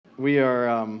We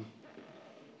are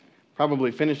probably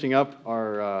finishing up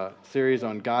our series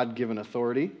on God-given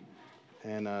authority.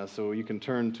 And so you can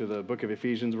turn to the book of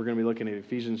Ephesians. We're going to be looking at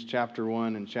Ephesians chapter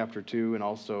 1 and chapter 2, and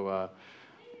also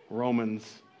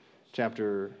Romans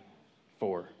chapter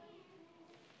 4.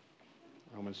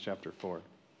 Romans chapter 4.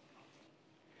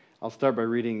 I'll start by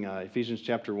reading Ephesians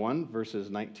chapter 1, verses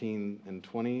 19 and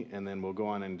 20, and then we'll go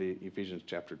on into Ephesians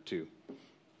chapter 2.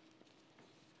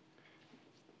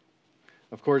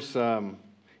 Of course,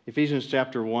 Ephesians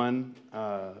chapter 1,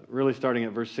 really starting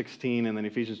at verse 16, and then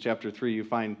Ephesians chapter 3, you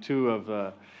find two of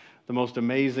the most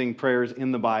amazing prayers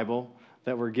in the Bible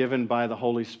that were given by the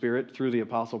Holy Spirit through the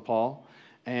Apostle Paul.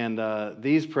 And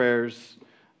these prayers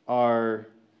are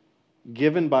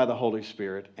given by the Holy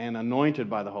Spirit and anointed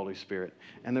by the Holy Spirit.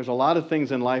 And there's a lot of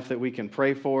things in life that we can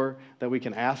pray for, that we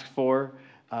can ask for,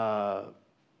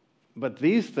 but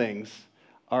these things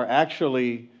are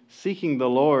actually seeking the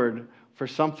Lord for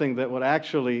something that would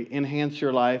actually enhance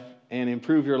your life and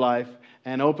improve your life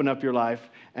and open up your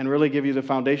life and really give you the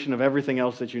foundation of everything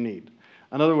else that you need.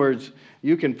 In other words,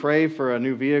 you can pray for a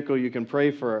new vehicle, you can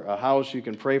pray for a house, you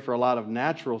can pray for a lot of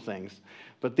natural things,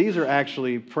 but these are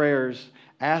actually prayers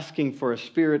asking for a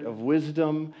spirit of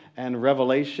wisdom and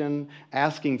revelation,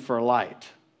 asking for light.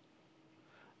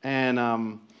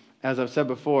 And as I've said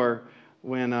before,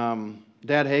 when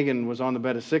Dad Hagin was on the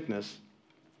bed of sickness,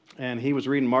 and he was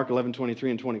reading Mark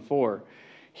 11:23 and 24,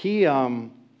 he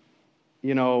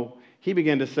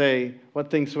began to say, what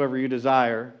things soever you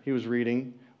desire, he was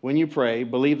reading, when you pray,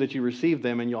 believe that you receive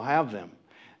them and you'll have them.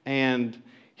 And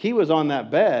he was on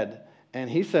that bed, and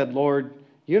he said, Lord,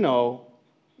 you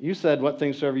said what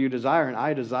things soever you desire, and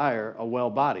I desire a well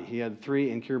body. He had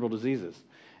 3 incurable diseases.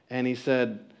 And he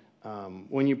said,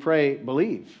 when you pray,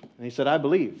 believe. And he said, I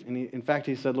believe. And in fact,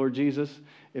 he said, Lord Jesus,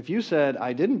 if you said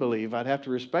I didn't believe, I'd have to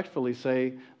respectfully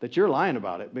say that you're lying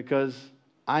about it, because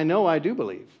I know I do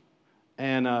believe.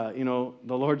 And, the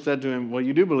Lord said to him, well,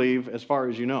 you do believe as far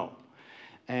as you know.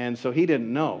 And so he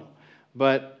didn't know.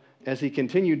 But as he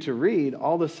continued to read,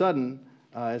 all of a sudden,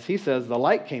 as he says, the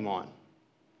light came on.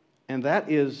 And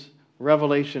that is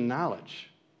revelation knowledge.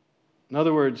 In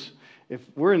other words, if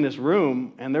we're in this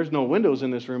room, and there's no windows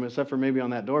in this room except for maybe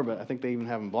on that door, but I think they even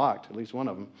have them blocked, at least one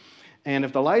of them. And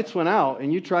if the lights went out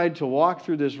and you tried to walk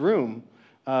through this room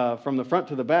from the front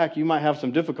to the back, you might have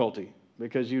some difficulty,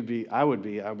 because I would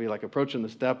be like approaching the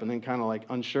step and then kind of like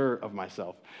unsure of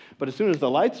myself. But as soon as the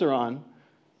lights are on,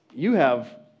 you have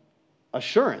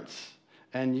assurance.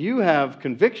 And you have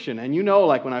conviction, and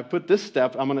like when I put this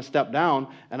step, I'm going to step down,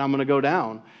 and I'm going to go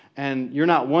down. And you're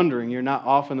not wondering, you're not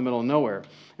off in the middle of nowhere.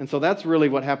 And so that's really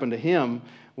what happened to him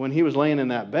when he was laying in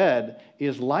that bed,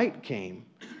 is light came.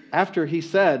 After he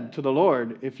said to the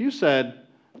Lord, if you said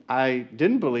I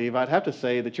didn't believe, I'd have to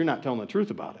say that you're not telling the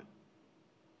truth about it.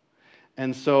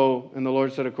 And the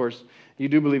Lord said, of course, you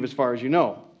do believe as far as you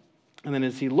know. And then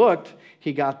as he looked,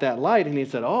 he got that light, and he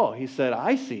said,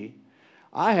 I see.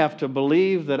 I have to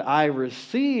believe that I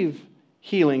receive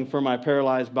healing for my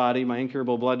paralyzed body, my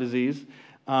incurable blood disease,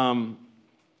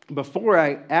 before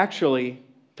I actually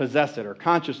possess it or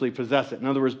consciously possess it. In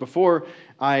other words, before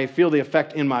I feel the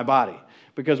effect in my body.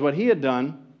 Because what he had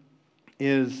done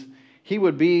is he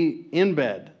would be in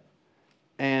bed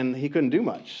and he couldn't do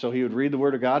much. So he would read the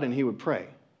Word of God and he would pray.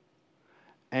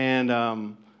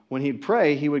 And when he'd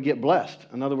pray, he would get blessed.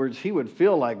 In other words, he would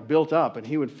feel like built up, and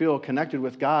he would feel connected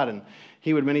with God, and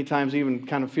he would many times even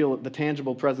kind of feel the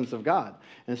tangible presence of God.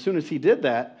 And as soon as he did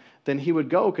that, then he would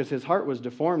go, because his heart was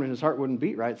deformed and his heart wouldn't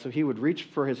beat right, so he would reach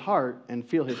for his heart and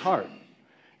feel his heart.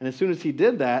 And as soon as he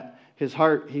did that, his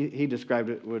heart, he described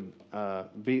it, would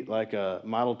beat like a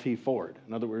Model T Ford.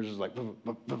 In other words, it was like,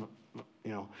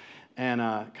 and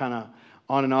kind of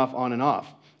on and off, on and off.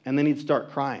 And then he'd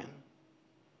start crying.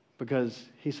 Because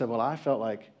he said, I felt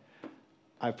like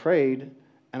I prayed,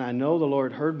 and I know the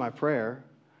Lord heard my prayer.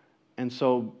 And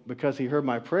so because he heard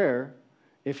my prayer,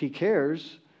 if he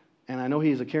cares, and I know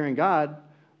he's a caring God,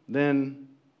 then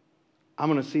I'm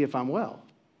going to see if I'm well.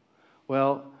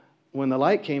 Well, when the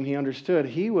light came, he understood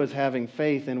he was having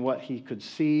faith in what he could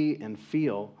see and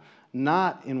feel,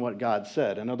 not in what God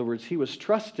said. In other words, he was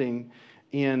trusting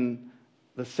in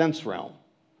the sense realm.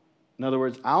 In other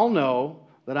words, I'll know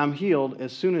that I'm healed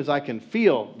as soon as I can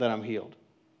feel that I'm healed.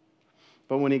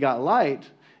 But when he got light,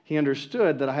 he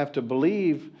understood that I have to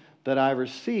believe that I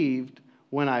received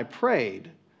when I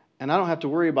prayed, and I don't have to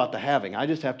worry about the having. I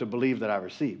just have to believe that I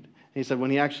received. And he said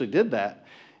when he actually did that,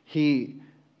 he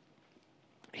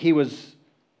was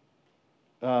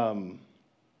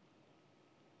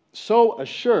so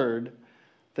assured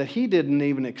that he didn't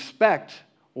even expect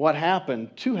what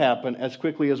happened to happen as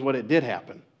quickly as what it did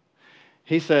happen.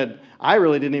 He said, I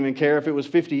really didn't even care if it was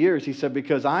 50 years. He said,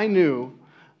 because I knew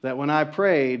that when I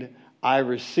prayed, I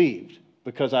received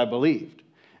because I believed.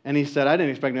 And he said, I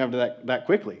didn't expect to have that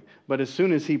quickly. But as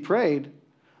soon as he prayed,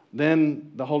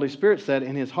 then the Holy Spirit said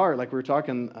in his heart, like we were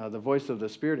talking, the voice of the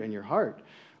Spirit in your heart,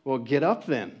 well, get up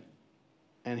then.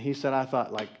 And he said, I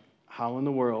thought, like, how in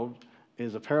the world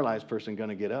is a paralyzed person going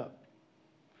to get up?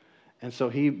 And so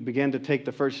he began to take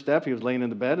the first step. He was laying in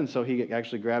the bed, and so he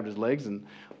actually grabbed his legs and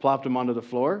plopped him onto the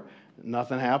floor.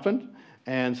 Nothing happened.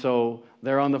 And so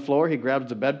there on the floor, he grabs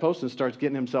the bedpost and starts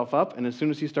getting himself up. And as soon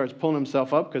as he starts pulling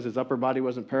himself up, because his upper body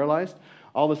wasn't paralyzed,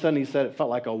 all of a sudden he said it felt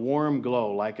like a warm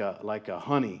glow, like a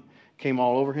honey came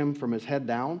all over him from his head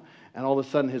down. And all of a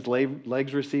sudden his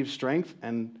legs received strength,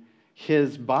 and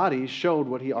his body showed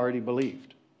what he already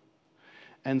believed.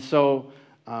 And so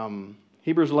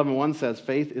Hebrews 11:1 says,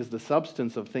 faith is the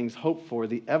substance of things hoped for,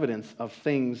 the evidence of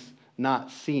things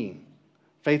not seen.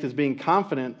 Faith is being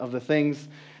confident of the things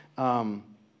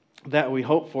that we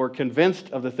hope for, convinced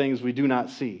of the things we do not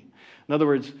see. In other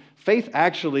words, faith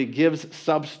actually gives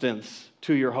substance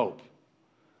to your hope.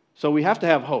 So we have to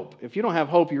have hope. If you don't have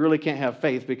hope, you really can't have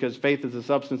faith, because faith is the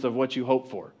substance of what you hope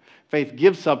for. Faith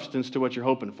gives substance to what you're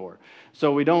hoping for.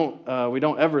 So we don't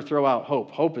ever throw out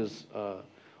hope. Hope is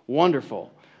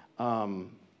wonderful. And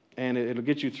it'll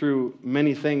get you through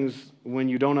many things when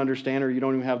you don't understand or you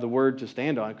don't even have the word to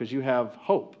stand on, because you have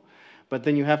hope. But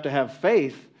then you have to have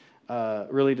faith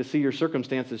really to see your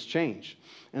circumstances change.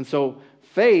 And so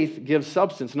faith gives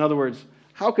substance. In other words,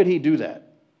 how could he do that?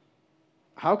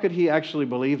 How could he actually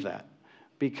believe that?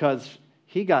 Because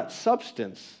he got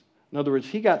substance. In other words,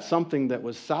 he got something that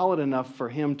was solid enough for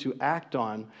him to act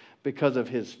on because of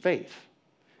his faith.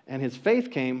 And his faith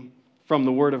came from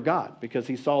the Word of God, because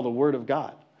he saw the Word of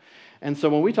God. And so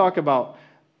when we talk about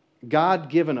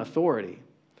God-given authority,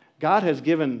 God has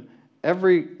given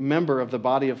every member of the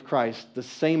body of Christ the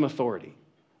same authority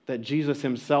that Jesus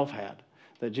himself had,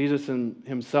 that Jesus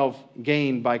himself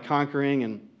gained by conquering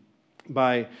and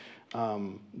by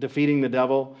defeating the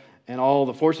devil and all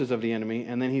the forces of the enemy.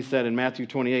 And then he said in Matthew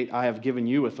 28, I have given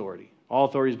you authority. All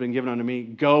authority has been given unto me.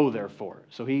 Go, therefore.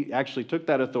 So he actually took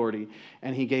that authority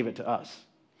and he gave it to us.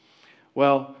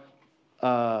 Well,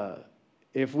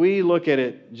 if we look at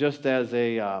it just as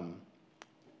a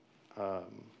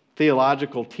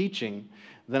theological teaching,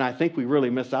 then I think we really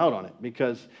miss out on it,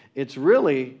 because it's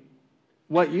really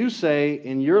what you say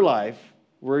in your life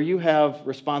where you have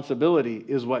responsibility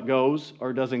is what goes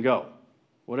or doesn't go.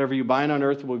 Whatever you bind on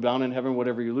earth will be bound in heaven.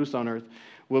 Whatever you loose on earth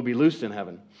will be loosed in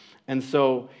heaven. And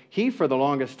so he, for the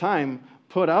longest time,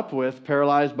 put up with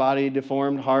paralyzed body,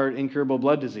 deformed heart, incurable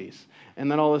blood disease. And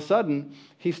then all of a sudden,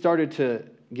 he started to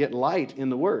get light in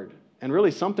the Word. And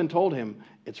really something told him,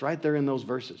 it's right there in those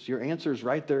verses. Your answer is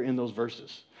right there in those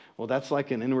verses. Well, that's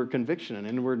like an inward conviction, an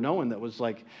inward knowing that was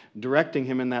like directing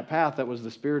him in that path. That was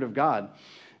the Spirit of God.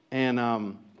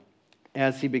 And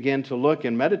as he began to look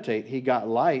and meditate, he got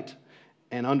light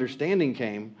and understanding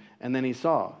came, and then he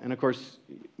saw. And of course,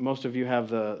 most of you have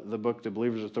the book, The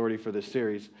Believer's Authority, for this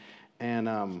series.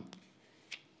 And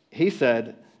he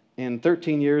said in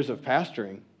 13 years of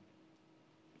pastoring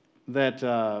that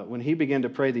when he began to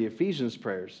pray the Ephesians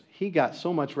prayers, he got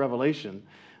so much revelation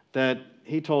that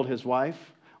he told his wife,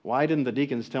 why didn't the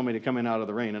deacons tell me to come in out of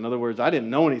the rain? In other words, I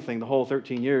didn't know anything the whole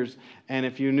 13 years. And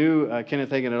if you knew Kenneth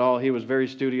Hagin at all, he was very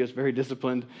studious, very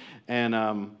disciplined.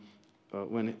 And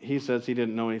when he says he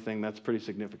didn't know anything, that's pretty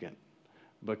significant.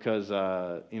 Because,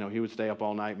 he would stay up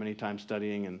all night many times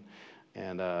studying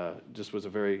and just was a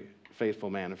very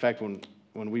faithful man. In fact,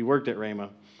 when we worked at Rhema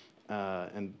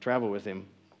and traveled with him,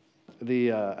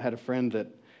 I had a friend that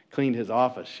cleaned his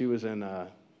office. She was in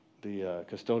the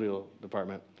custodial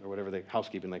department, or whatever,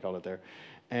 housekeeping they called it there.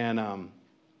 And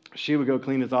she would go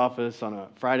clean his office on a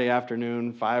Friday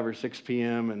afternoon, 5 or 6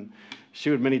 p.m., and she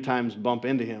would many times bump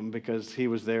into him because he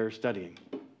was there studying.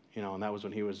 And that was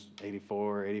when he was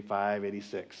 84, 85,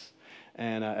 86.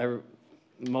 And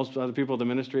most other people in the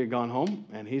ministry had gone home,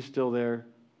 and he's still there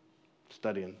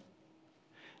studying.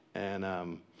 And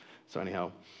so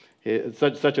anyhow, it's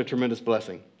such a tremendous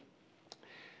blessing.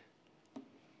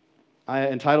 I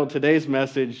entitled today's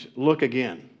message, Look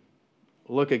Again.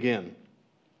 Look Again.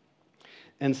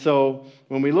 And so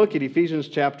when we look at Ephesians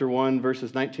chapter 1,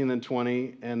 verses 19 and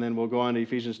 20, and then we'll go on to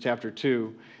Ephesians chapter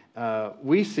 2,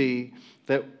 we see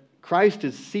that Christ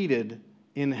is seated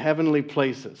in heavenly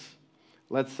places.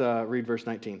 Let's read verse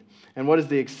 19. And what is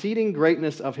the exceeding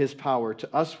greatness of his power to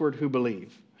usward who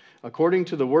believe, according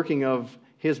to the working of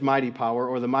his mighty power,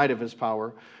 or the might of his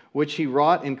power, which he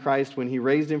wrought in Christ when he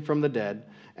raised him from the dead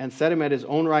and set him at his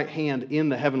own right hand in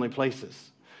the heavenly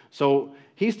places. So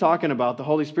he's talking about, the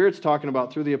Holy Spirit's talking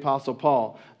about through the Apostle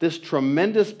Paul, this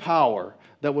tremendous power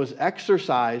that was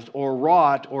exercised or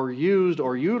wrought or used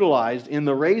or utilized in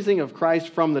the raising of Christ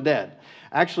from the dead.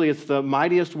 Actually, it's the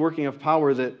mightiest working of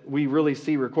power that we really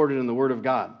see recorded in the Word of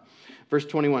God. Verse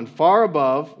 21, far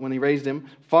above, when he raised him,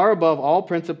 far above all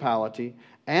principality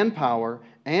and power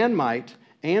and might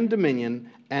and dominion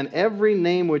and every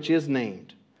name which is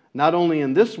named, not only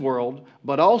in this world,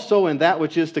 but also in that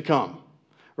which is to come.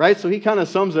 Right? So he kind of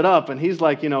sums it up, and he's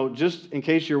like, just in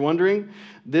case you're wondering,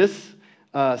 this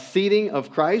seating of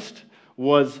Christ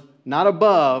was not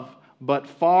above, but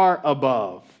far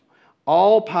above.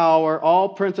 All power, all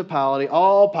principality,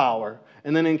 all power.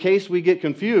 And then in case we get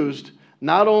confused,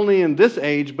 not only in this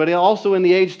age, but also in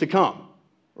the age to come.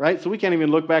 Right? So we can't even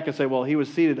look back and say, well, he was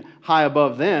seated high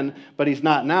above then, but he's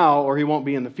not now, or he won't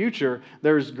be in the future.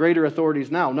 There's greater authorities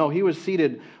now. No, he was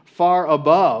seated far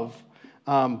above,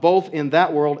 both in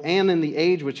that world and in the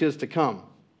age which is to come.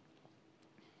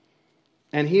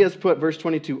 And he has put, verse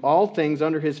 22, all things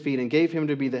under his feet and gave him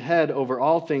to be the head over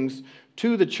all things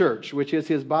to the church, which is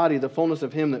his body, the fullness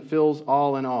of him that fills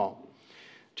all in all.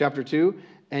 Chapter 2,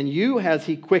 and you has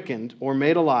he quickened or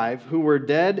made alive, who were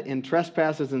dead in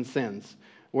trespasses and sins,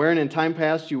 wherein in time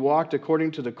past you walked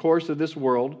according to the course of this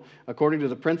world, according to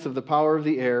the prince of the power of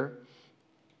the air,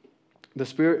 the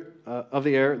spirit of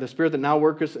the air, the spirit that now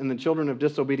worketh in the children of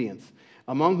disobedience,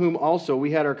 among whom also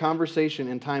we had our conversation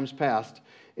in times past,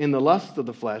 in the lusts of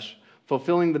the flesh,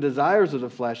 fulfilling the desires of the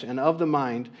flesh and of the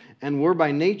mind, and were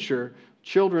by nature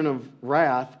children of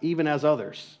wrath, even as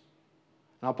others.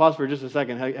 And I'll pause for just a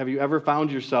second. Have you ever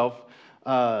found yourself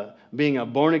being a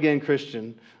born-again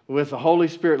Christian with the Holy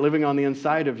Spirit living on the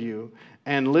inside of you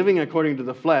and living according to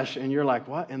the flesh, and you're like,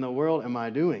 what in the world am I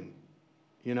doing?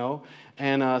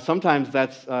 And sometimes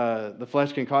that's the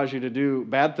flesh can cause you to do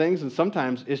bad things, and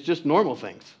sometimes it's just normal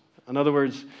things. In other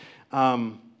words,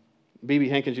 B.B.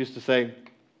 Hankins used to say,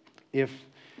 if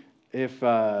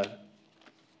the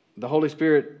Holy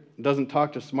Spirit doesn't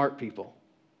talk to smart people,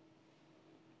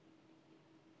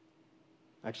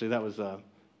 actually that was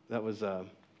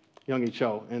Youngie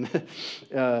Cho,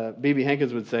 and B.B.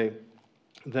 Hankins would say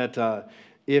that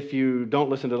if you don't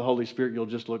listen to the Holy Spirit, you'll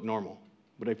just look normal.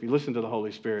 But if you listen to the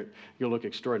Holy Spirit, you'll look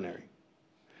extraordinary.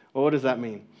 Well, what does that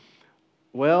mean?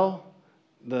 Well,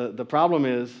 the problem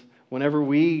is, whenever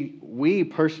we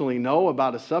personally know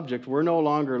about a subject, we're no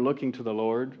longer looking to the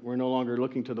Lord. We're no longer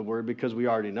looking to the Word because we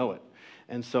already know it.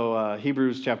 And so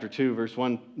Hebrews chapter 2, verse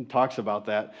 1 talks about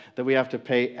that we have to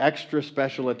pay extra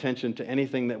special attention to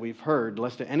anything that we've heard,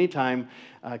 lest at any time,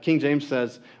 King James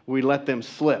says, we let them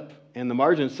slip. And the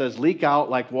margin says, leak out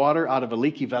like water out of a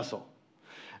leaky vessel.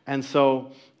 And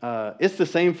so it's the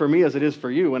same for me as it is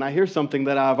for you. When I hear something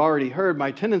that I've already heard,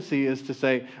 my tendency is to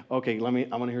say, okay, I want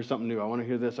to hear something new. I want to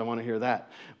hear this. I want to hear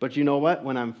that. But you know what?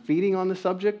 When I'm feeding on the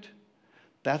subject,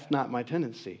 that's not my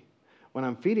tendency. When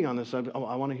I'm feeding on the subject,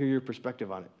 I want to hear your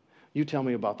perspective on it. You tell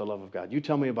me about the love of God. You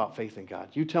tell me about faith in God.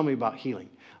 You tell me about healing.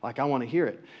 Like, I want to hear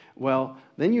it. Well,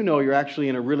 then you know you're actually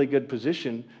in a really good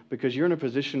position, because you're in a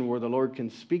position where the Lord can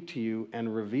speak to you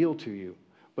and reveal to you.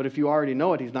 But if you already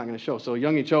know it, he's not going to show. So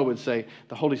Youngie Cho would say,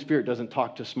 the Holy Spirit doesn't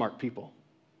talk to smart people.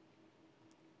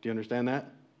 Do you understand that?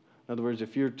 In other words,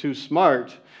 if you're too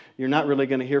smart, you're not really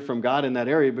going to hear from God in that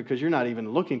area, because you're not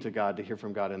even looking to God to hear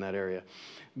from God in that area.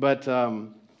 But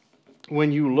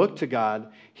when you look to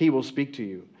God, he will speak to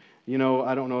you.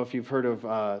 I don't know if you've heard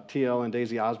of T.L. and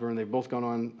Daisy Osborne. They've both gone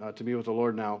on to be with the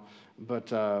Lord now.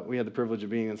 But we had the privilege of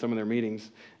being in some of their meetings.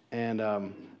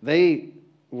 And they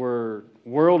were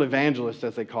world evangelists,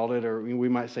 as they called it, or we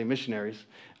might say missionaries.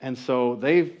 And so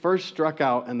they first struck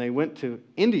out and they went to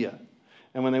India.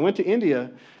 And when they went to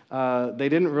India, they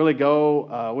didn't really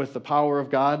go with the power of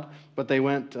God, but they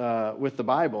went with the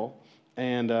Bible.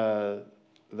 And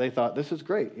they thought, this is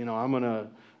great.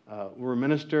 We're a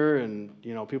minister, and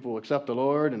people will accept the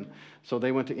Lord. And so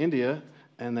they went to India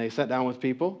and they sat down with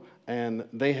people, and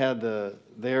they had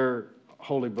their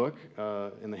holy book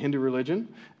in the Hindu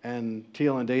religion, and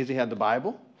Teal and Daisy had the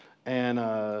Bible, and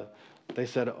they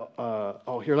said,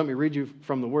 here, let me read you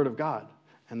from the Word of God.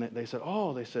 And they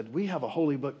said, we have a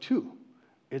holy book too.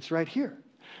 It's right here.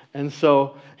 And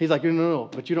so he's like, no,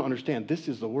 but you don't understand. This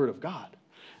is the Word of God.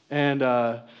 And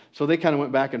so they kind of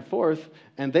went back and forth,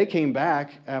 and they came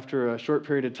back after a short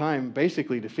period of time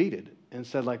basically defeated, and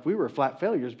said, we were flat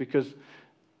failures because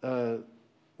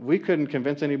we couldn't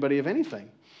convince anybody of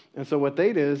anything. And so what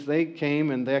they did is they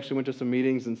came and they actually went to some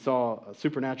meetings and saw a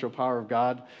supernatural power of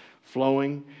God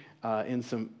flowing in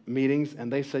some meetings.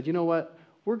 And they said, you know what?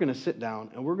 We're going to sit down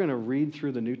and we're going to read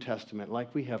through the New Testament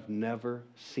like we have never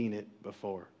seen it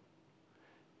before.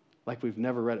 like we've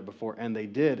never read it before. And they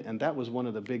did, and that was one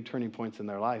of the big turning points in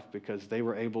their life because they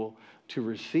were able to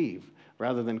receive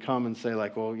rather than come and say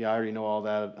like, well, yeah, I already know all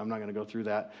that. I'm not going to go through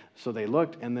that. So they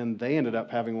looked, and then they ended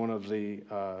up having one of the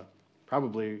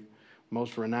probably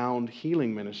most renowned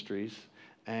healing ministries.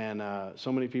 And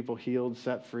so many people healed,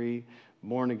 set free,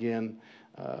 born again,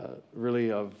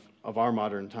 really of our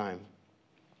modern time.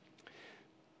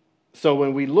 So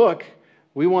when we look,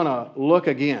 we want to look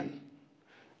again.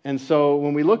 And so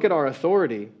when we look at our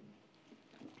authority,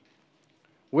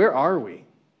 where are we?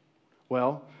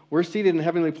 Well, we're seated in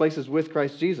heavenly places with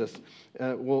Christ Jesus.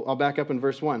 I'll back up in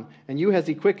verse 1. And you has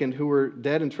he quickened who were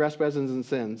dead in trespasses and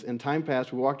sins. In time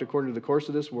past we walked according to the course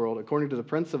of this world, according to the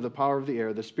prince of the power of the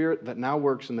air, the spirit that now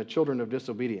works in the children of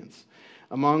disobedience,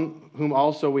 among whom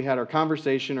also we had our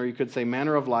conversation, or you could say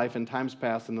manner of life in times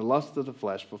past, in the lusts of the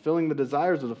flesh, fulfilling the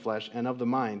desires of the flesh and of the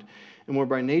mind, and were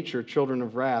by nature children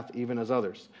of wrath, even as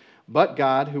others. But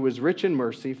God, who is rich in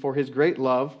mercy, for his great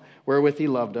love, wherewith he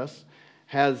loved us,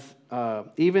 has,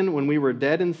 even when we were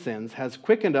dead in sins, has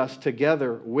quickened us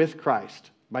together with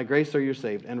Christ. By grace are you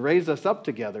saved, and raised us up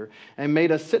together, and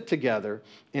made us sit together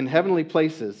in heavenly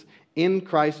places in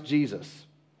Christ Jesus.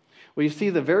 Well, you see,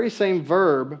 the very same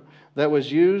verb that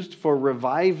was used for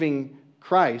reviving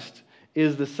Christ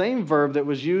is the same verb that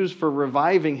was used for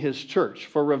reviving his church,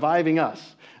 for reviving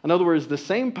us. In other words, the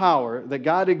same power that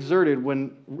God exerted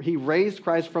when he raised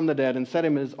Christ from the dead and set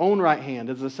him in his own right hand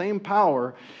is the same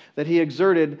power that he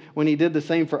exerted when he did the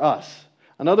same for us.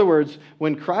 In other words,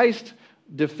 when Christ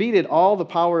defeated all the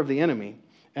power of the enemy,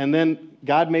 and then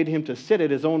God made him to sit at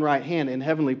his own right hand in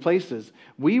heavenly places,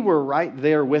 we were right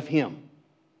there with him.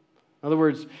 In other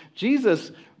words, Jesus,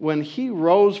 when he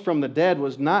rose from the dead,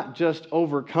 was not just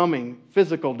overcoming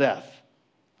physical death.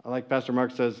 Like Pastor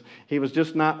Mark says, he was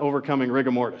just not overcoming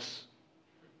rigor mortis.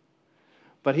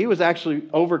 But he was actually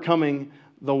overcoming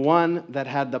the one that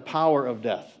had the power of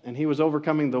death. And he was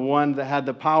overcoming the one that had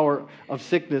the power of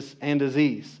sickness and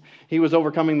disease. He was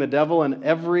overcoming the devil and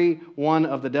every one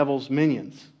of the devil's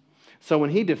minions. So when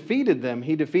he defeated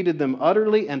them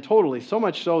utterly and totally, so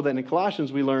much so that in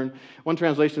Colossians we learn, one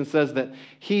translation says that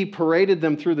he paraded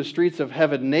them through the streets of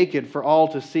heaven naked for all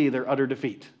to see their utter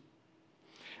defeat.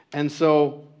 And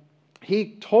so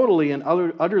he totally and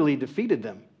utterly defeated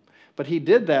them. But he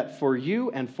did that for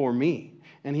you and for me.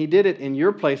 And he did it in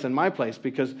your place and my place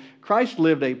because Christ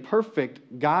lived a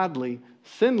perfect, godly,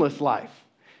 sinless life.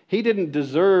 He didn't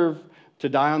deserve to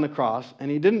die on the cross, and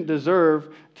he didn't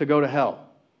deserve to go to hell.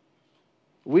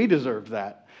 We deserved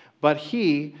that. But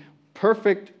he,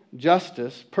 perfect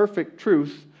justice, perfect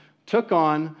truth, took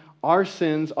on our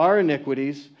sins, our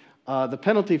iniquities, the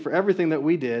penalty for everything that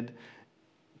we did,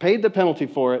 paid the penalty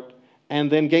for it,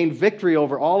 and then gained victory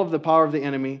over all of the power of the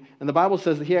enemy. And the Bible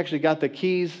says that he actually got the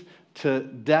keys to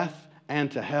death and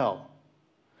to hell.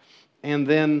 And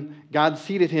then God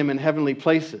seated him in heavenly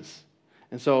places.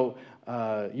 And so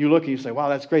you look and you say, wow,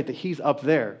 that's great that he's up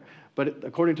there. But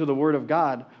according to the Word of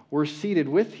God, we're seated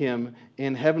with him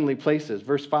in heavenly places.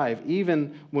 Verse 5,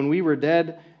 even when we were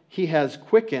dead, he has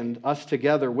quickened us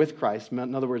together with Christ.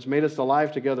 In other words, made us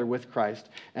alive together with Christ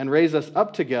and raised us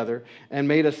up together and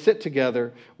made us sit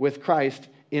together with Christ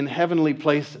in heavenly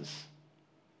places.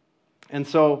 And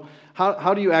so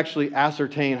how do you actually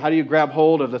ascertain, how do you grab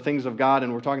hold of the things of God?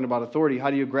 And we're talking about authority.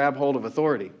 How do you grab hold of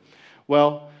authority?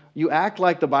 Well, you act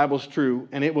like the Bible's true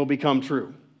and it will become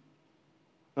true.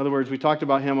 In other words, we talked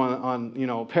about him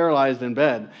on paralyzed in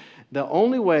bed. The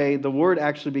only way the word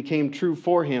actually became true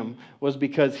for him was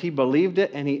because he believed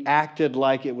it and he acted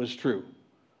like it was true.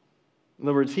 In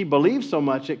other words, he believed so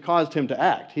much it caused him to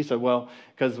act. He said, well,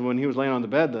 because when he was laying on the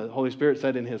bed, the Holy Spirit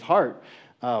said in his heart,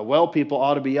 well, people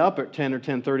ought to be up at 10 or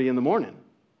 10:30 in the morning.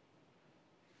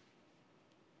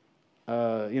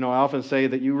 I often say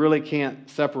that you really can't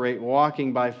separate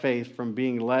walking by faith from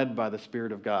being led by the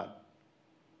Spirit of God.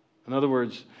 In other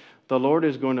words, the Lord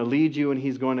is going to lead you and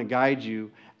he's going to guide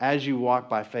you as you walk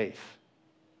by faith.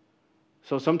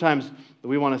 So sometimes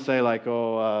we want to say like,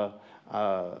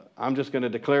 I'm just going to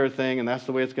declare a thing and that's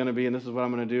the way it's going to be and this is what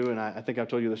I'm going to do. And I think I've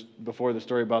told you this before, the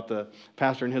story about the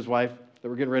pastor and his wife that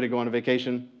were getting ready to go on a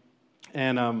vacation.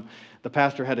 And the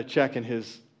pastor had a check in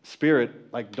his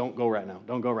spirit, like, don't go right now.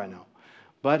 Don't go right now.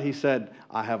 But he said,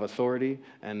 I have authority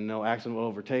and no accident will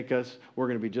overtake us. We're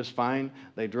going to be just fine.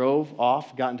 They drove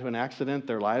off, got into an accident.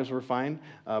 Their lives were fine,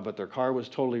 but their car was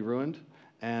totally ruined.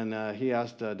 And he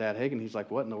asked Dad Hagen, he's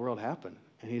like, what in the world happened?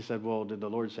 And he said, well, did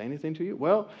the Lord say anything to you?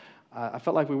 Well, I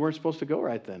felt like we weren't supposed to go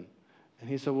right then. And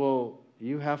he said, well,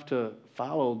 you have to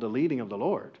follow the leading of the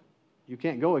Lord. You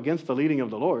can't go against the leading of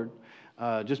the Lord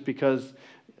just because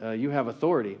you have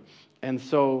authority. And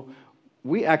so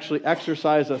we actually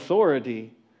exercise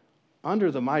authority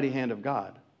under the mighty hand of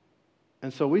God.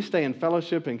 And so we stay in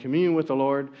fellowship and communion with the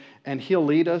Lord, and He'll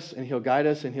lead us, and He'll guide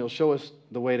us, and He'll show us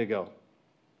the way to go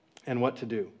and what to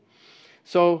do.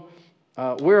 So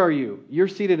where are you? You're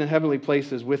seated in heavenly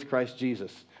places with Christ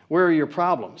Jesus. Where are your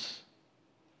problems?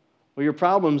 Well, your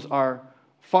problems are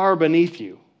far beneath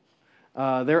you.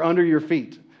 They're under your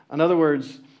feet. In other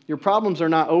words, your problems are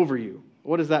not over you.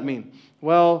 What does that mean?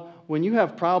 Well, when you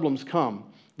have problems come,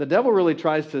 the devil really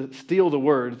tries to steal the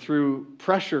word through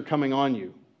pressure coming on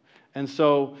you. And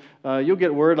so you'll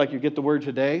get word like you get the word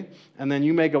today, and then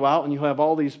you may go out and you have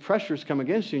all these pressures come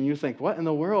against you, and you think, what in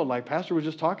the world? Like Pastor was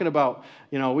just talking about,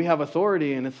 we have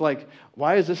authority, and it's like,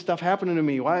 why is this stuff happening to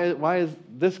me? Why is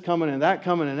this coming and that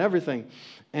coming and everything?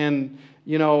 And,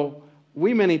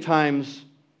 we many times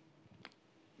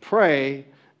pray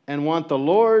and want the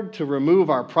Lord to remove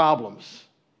our problems.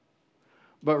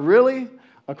 But really,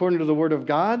 according to the Word of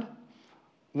God,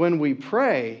 when we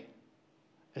pray,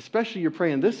 especially you're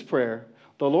praying this prayer,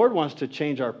 the Lord wants to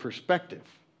change our perspective.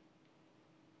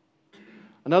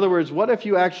 In other words, what if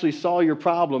you actually saw your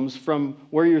problems from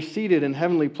where you're seated in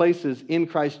heavenly places in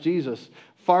Christ Jesus,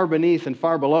 far beneath and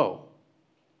far below,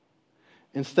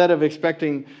 instead of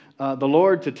expecting the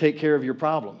Lord to take care of your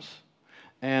problems?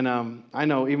 And I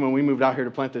know even when we moved out here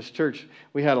to plant this church,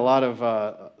 we had a lot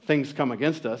of things come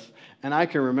against us. And I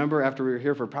can remember after we were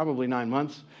here for probably 9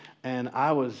 months, and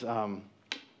I was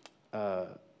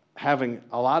having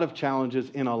a lot of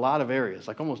challenges in a lot of areas,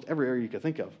 like almost every area you could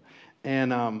think of.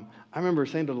 And I remember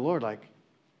saying to the Lord, like,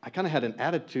 I kind of had an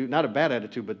attitude, not a bad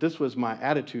attitude, but this was my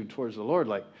attitude towards the Lord,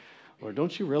 like, Lord,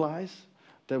 don't you realize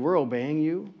that we're obeying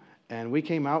you? And we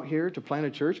came out here to plant a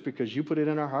church because you put it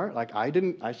in our heart. Like, I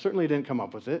certainly didn't come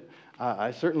up with it.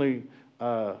 I certainly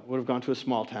would have gone to a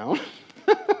small town.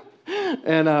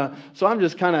 And so I'm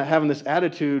just kind of having this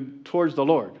attitude towards the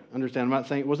Lord. Understand? I'm not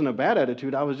saying it wasn't a bad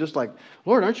attitude. I was just like,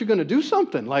 Lord, aren't you going to do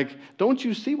something? Like, don't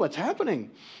you see what's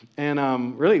happening?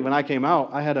 And really, when I came out,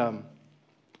 I had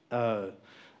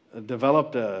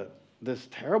developed this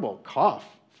terrible cough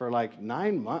for like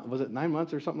 9 months. Was it 9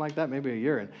 months or something like that? Maybe a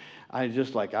year. And I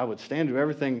would stand to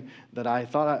everything that I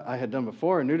thought I had done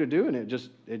before and knew to do, and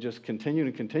it just continued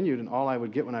and continued, and all I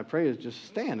would get when I pray is just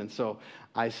stand. And so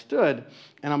I stood,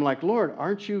 and I'm like, Lord,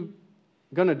 aren't you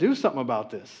going to do something about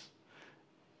this?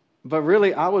 But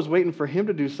really, I was waiting for Him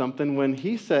to do something when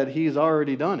He said He's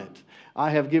already done it. I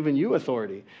have given you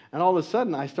authority. And all of a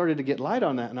sudden, I started to get light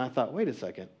on that, and I thought, wait a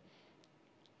second.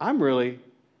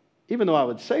 Even though I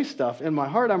would say stuff, in my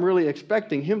heart I'm really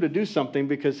expecting Him to do something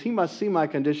because He must see my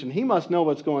condition. He must know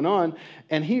what's going on,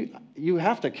 and you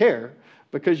have to care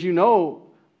because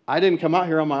I didn't come out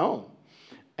here on my own.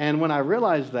 And when I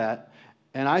realized that,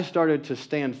 and I started to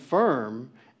stand firm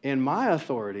in my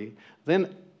authority,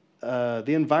 then the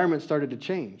environment started to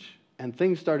change, and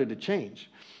things started to change.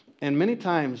 And many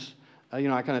times, I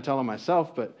kind of tell on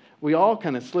myself, but we all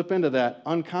kind of slip into that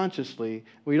unconsciously.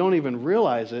 We don't even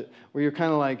realize it, where you're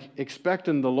kind of like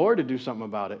expecting the Lord to do something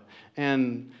about it.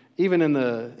 And even in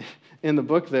the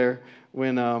book there,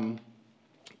 when Dad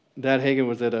Hagin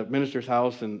was at a minister's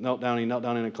house and knelt down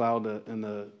in a cloud,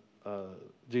 and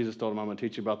Jesus told him, I'm going to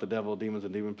teach you about the devil, demons,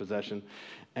 and demon possession.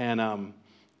 And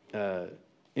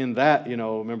in that,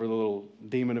 remember the little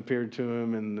demon appeared to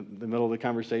him in the middle of the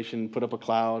conversation, put up a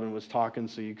cloud and was talking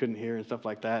so you couldn't hear and stuff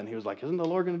like that. And he was like, isn't the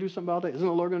Lord going to do something about that? Isn't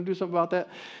the Lord going to do something about that?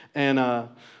 And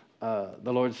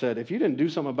the Lord said, if you didn't do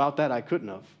something about that, I couldn't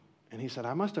have. And he said,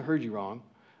 I must have heard you wrong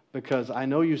because I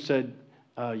know you said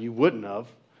you wouldn't have,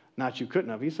 not you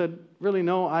couldn't have. He said, really,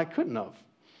 no, I couldn't have.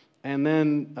 And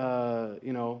then,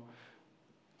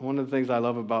 one of the things I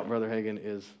love about Brother Hagin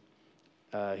is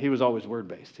he was always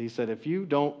word-based. He said, if you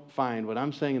don't find what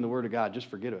I'm saying in the Word of God, just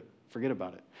forget it. Forget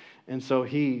about it. And so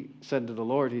he said to the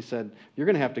Lord, he said, you're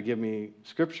going to have to give me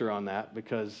scripture on that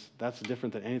because that's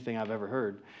different than anything I've ever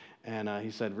heard. And he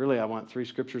said, really, I want 3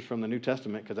 scriptures from the New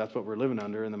Testament because that's what we're living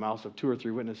under. In the mouths of 2 or 3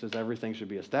 witnesses, everything should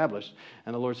be established.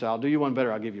 And the Lord said, I'll do you one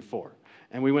better. I'll give you 4.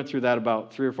 And we went through that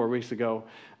about 3 or 4 weeks ago.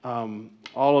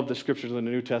 All of the scriptures in the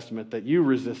New Testament that you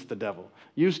resist the devil.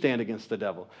 You stand against the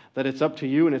devil. That it's up to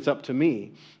you and it's up to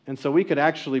me. And so we could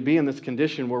actually be in this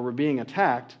condition where we're being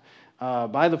attacked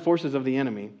by the forces of the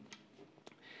enemy.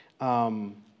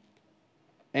 And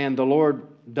the Lord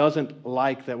doesn't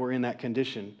like that we're in that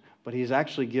condition, but He's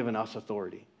actually given us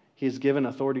authority. He's given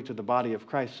authority to the body of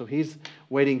Christ. So He's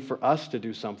waiting for us to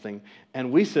do something.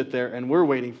 And we sit there and we're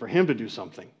waiting for Him to do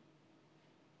something.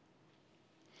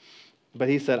 But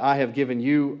He said, I have given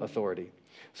you authority.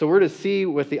 So we're to see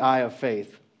with the eye of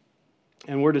faith.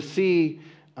 And we're to see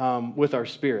with our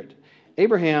spirit.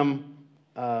 Abraham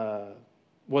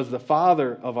was the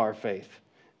father of our faith.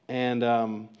 And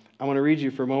I want to read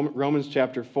you from Romans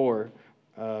chapter 4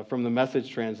 from the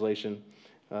Message translation,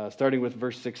 starting with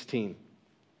verse 16.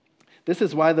 This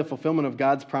is why the fulfillment of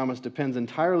God's promise depends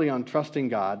entirely on trusting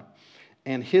God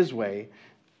and His way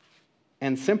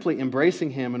and simply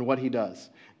embracing Him and what He does.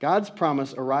 God's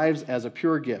promise arrives as a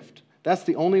pure gift. That's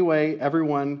the only way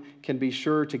everyone can be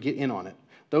sure to get in on it.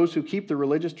 Those who keep the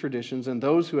religious traditions and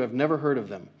those who have never heard of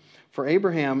them. For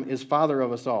Abraham is father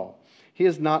of us all. He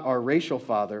is not our racial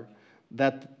father.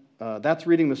 That's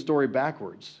reading the story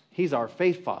backwards. He's our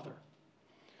faith father.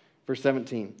 Verse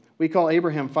 17. We call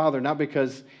Abraham father not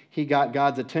because he got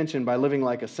God's attention by living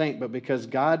like a saint, but because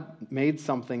God made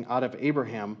something out of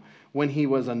Abraham when he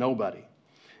was a nobody.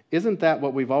 Isn't that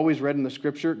what we've always read in the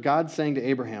scripture? God saying to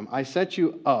Abraham, I set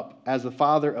you up as the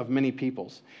father of many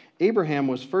peoples. Abraham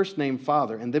was first named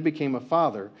father and then became a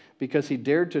father because he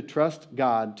dared to trust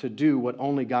God to do what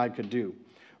only God could do.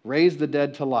 Raise the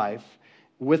dead to life,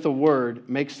 with a word,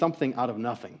 make something out of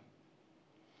nothing.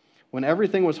 When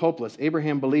everything was hopeless,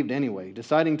 Abraham believed anyway,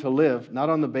 deciding to live not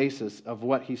on the basis of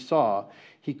what he saw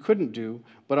he couldn't do,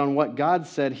 but on what God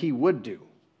said he would do.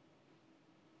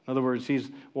 In other words, he's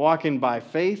walking by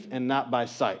faith and not by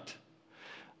sight.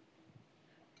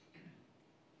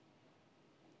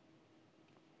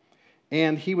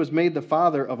 And he was made the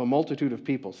father of a multitude of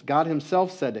peoples. God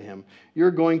himself said to him,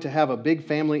 you're going to have a big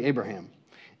family, Abraham.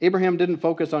 Abraham didn't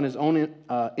focus on his own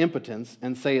impotence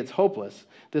and say it's hopeless.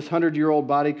 This 100-year-old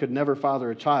body could never father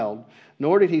a child,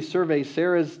 nor did he survey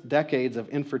Sarah's decades of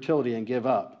infertility and give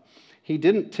up. He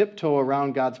didn't tiptoe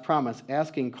around God's promise,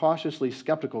 asking cautiously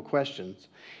skeptical questions.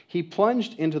 He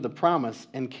plunged into the promise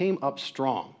and came up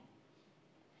strong.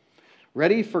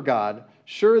 Ready for God,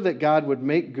 sure that God would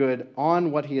make good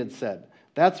on what he had said.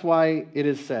 That's why it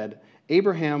is said,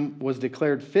 Abraham was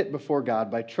declared fit before God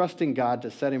by trusting God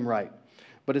to set him right.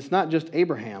 But it's not just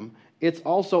Abraham, it's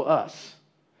also us.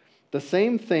 The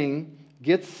same thing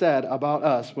gets said about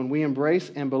us when we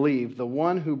embrace and believe the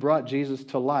one who brought Jesus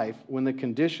to life when the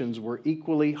conditions were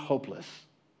equally hopeless.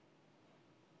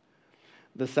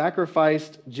 The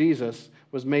sacrificed Jesus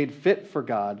was made fit for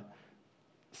God,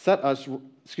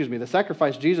 the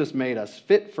sacrifice Jesus made us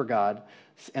fit for God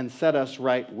and set us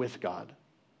right with God.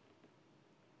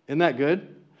 Isn't that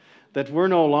good? That we're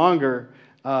no longer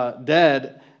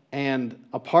dead and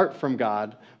apart from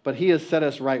God, but he has set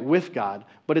us right with God.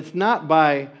 But it's not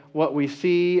by what we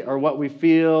see or what we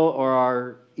feel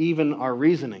or even our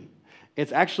reasoning.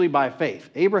 It's actually by faith.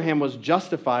 Abraham was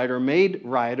justified or made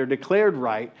right or declared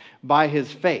right by his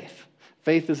faith.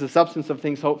 Faith is the substance of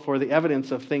things hoped for, the evidence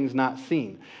of things not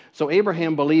seen. So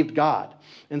Abraham believed God.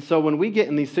 And so when we get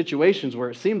in these situations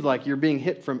where it seems like you're being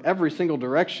hit from every single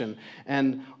direction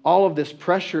and all of this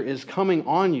pressure is coming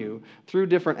on you through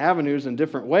different avenues and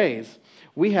different ways,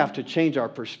 we have to change our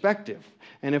perspective.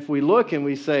 And if we look and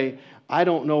we say, I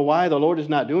don't know why the Lord is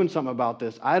not doing something about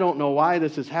this, I don't know why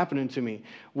this is happening to me,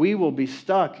 we will be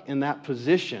stuck in that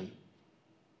position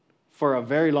for a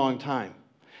very long time.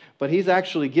 But he's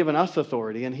actually given us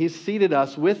authority, and he's seated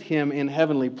us with him in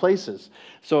heavenly places.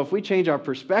 So if we change our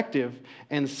perspective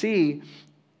and see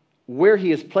where he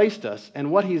has placed us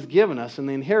and what he's given us and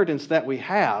the inheritance that we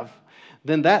have,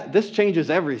 then this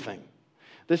changes everything.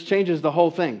 This changes the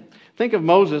whole thing. Think of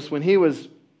Moses when he was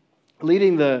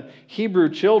leading the Hebrew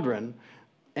children,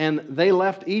 and they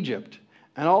left Egypt.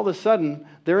 And all of a sudden,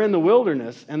 they're in the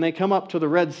wilderness, and they come up to the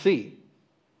Red Sea.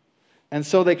 And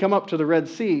so they come up to the Red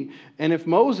Sea, and if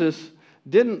Moses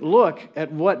didn't look at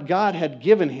what God had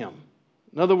given him,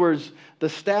 in other words, the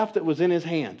staff that was in his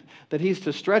hand, that he's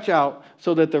to stretch out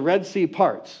so that the Red Sea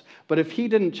parts. But if he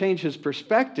didn't change his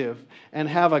perspective and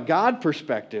have a God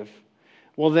perspective,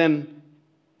 well then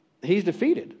he's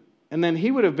defeated. And then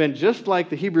he would have been just like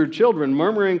the Hebrew children,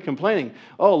 murmuring, complaining,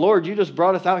 oh Lord, you just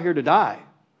brought us out here to die.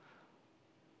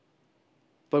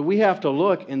 But we have to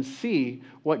look and see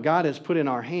what God has put in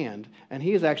our hand, and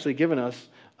he has actually given us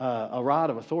a rod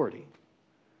of authority.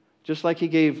 Just like he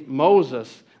gave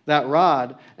Moses that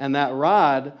rod, and that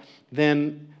rod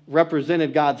then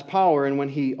represented God's power, and when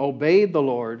he obeyed the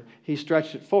Lord, he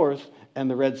stretched it forth,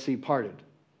 and the Red Sea parted.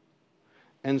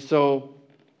 And so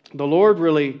the Lord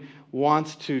really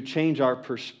wants to change our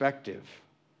perspective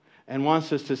and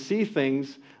wants us to see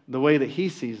things the way that he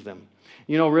sees them.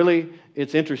 You know, really,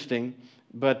 it's interesting.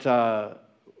 But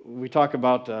we talk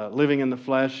about living in the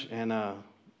flesh, and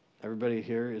everybody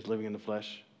here is living in the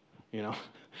flesh. You know,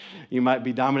 you might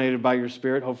be dominated by your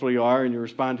spirit. Hopefully you are, and you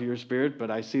respond to your spirit.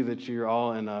 But I see that you're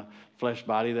all in a flesh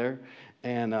body there,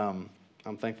 and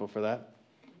I'm thankful for that.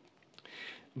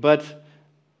 But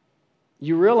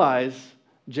you realize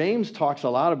James talks a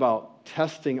lot about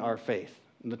testing our faith.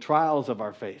 the trials of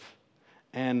our faith.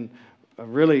 And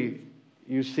really,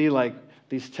 you see like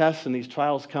these tests and these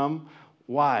trials come.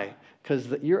 Why? Because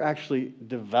you're actually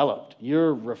developed.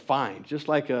 You're refined. Just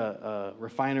like a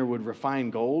refiner would refine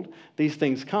gold, these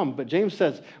things come. But James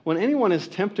says, when anyone is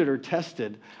tempted or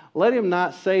tested, let him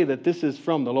not say that this is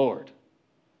from the Lord.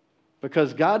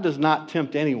 Because God does not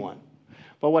tempt anyone.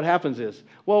 But what happens is,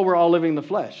 well, we're all living the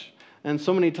flesh. And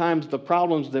so many times the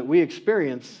problems that we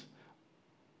experience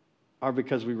are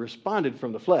because we responded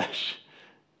from the flesh,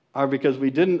 are because we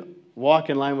didn't walk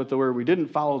in line with the word, we didn't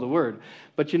follow the word.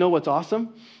 But you know what's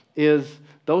awesome is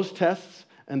those tests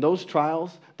and those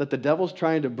trials that the devil's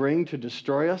trying to bring to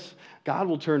destroy us, God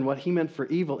will turn what he meant for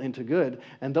evil into good.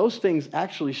 And those things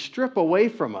actually strip away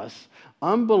from us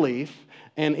unbelief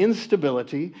and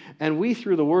instability, and we,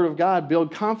 through the Word of God,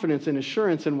 build confidence and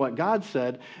assurance in what God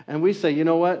said, and we say, you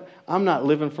know what, I'm not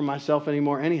living for myself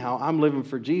anymore anyhow, I'm living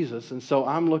for Jesus, and so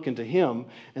I'm looking to Him,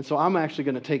 and so I'm actually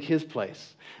going to take His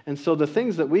place. And so the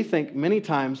things that we think many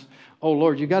times, oh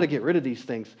Lord, you got to get rid of these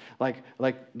things, like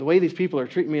the way these people are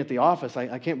treating me at the office,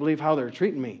 I can't believe how they're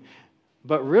treating me.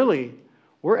 But really,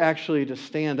 we're actually to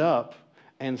stand up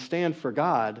and stand for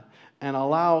God and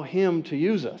allow Him to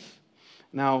use us.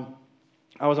 Now,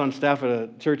 I was on staff at a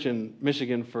church in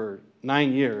Michigan for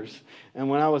 9 years, and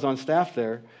when I was on staff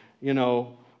there, you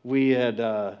know, we had,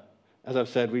 as I've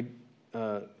said, we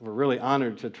were really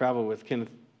honored to travel with Kenneth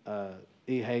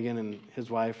E. Hagin and his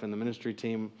wife and the ministry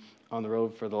team on the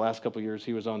road for the last couple of years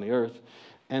he was on the earth.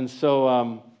 And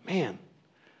so,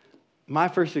 my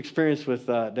first experience with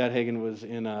Dad Hagin was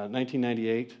in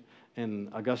 1998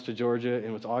 in Augusta, Georgia, and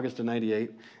it was August of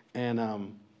 98, and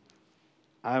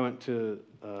I went to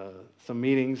some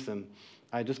meetings, and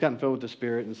I had just gotten filled with the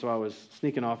Spirit, and so I was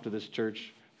sneaking off to this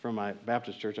church from my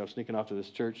Baptist church. I was sneaking off to this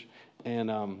church,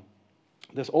 and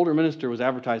this older minister was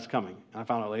advertised coming. And I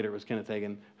found out later it was Kenneth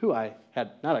Hagin, who I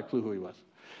had not a clue who he was.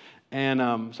 And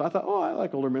so I thought, oh, I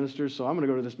like older ministers, so I'm going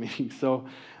to go to this meeting. So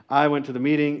I went to the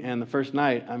meeting, and the first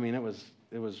night, I mean, it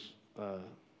was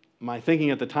my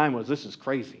thinking at the time was, this is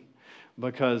crazy,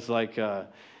 because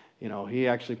you know, he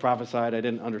actually prophesied. I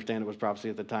didn't understand it was prophecy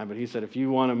at the time, but he said, if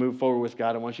you want to move forward with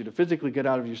God, I want you to physically get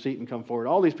out of your seat and come forward.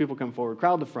 All these people come forward,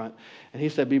 crowd the front. And he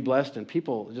said, be blessed. And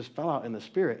people just fell out in the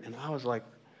Spirit. And I was like,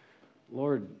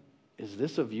 Lord, is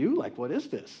this of you? Like, what is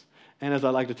this? And as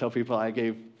I like to tell people, I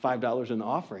gave $5 in the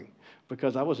offering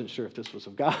because I wasn't sure if this was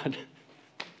of God.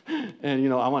 And, you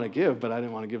know, I want to give, but I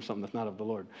didn't want to give something that's not of the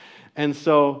Lord. And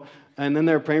so, and then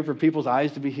they were praying for people's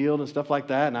eyes to be healed and stuff like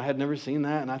that, and I had never seen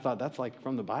that, and I thought, that's like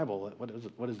from the Bible.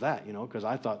 What is that, you know, because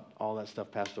I thought all that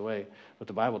stuff passed away with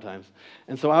the Bible times.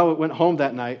 And so I went home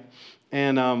that night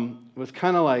and was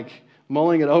kind of like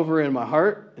mulling it over in my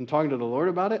heart and talking to the Lord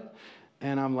about it,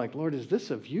 and I'm like, Lord, is this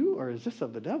of you or is this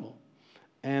of the devil?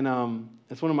 And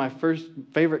it's one of my first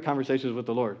favorite conversations with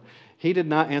the Lord. He did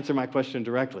not answer my question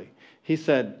directly. He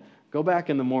said, go back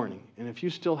in the morning, and if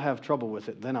you still have trouble with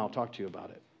it, then I'll talk to you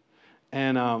about it.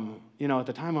 And, you know, at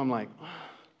the time, I'm like,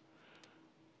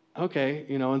 okay,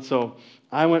 you know, and so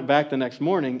I went back the next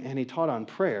morning, and he taught on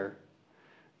prayer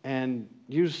and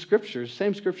used scriptures,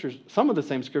 same scriptures, some of the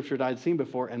same scriptures I had seen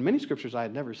before, and many scriptures I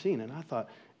had never seen. And I thought,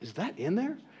 is that in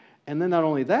there? And then not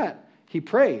only that, he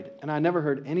prayed, and I never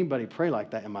heard anybody pray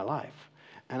like that in my life.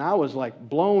 And I was like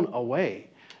blown away.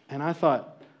 And I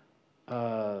thought,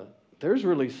 there's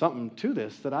really something to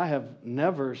this that I have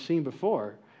never seen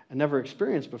before and never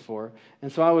experienced before.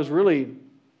 And so I was really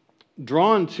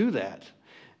drawn to that.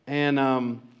 And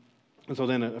so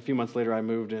then a few months later, I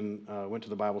moved and went to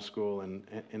the Bible school and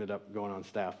ended up going on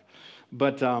staff.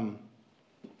 But,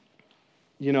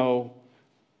 you know,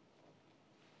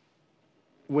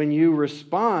 when you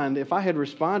respond, if I had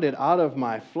responded out of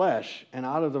my flesh and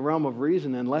out of the realm of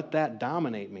reason and let that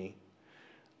dominate me,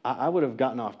 I would have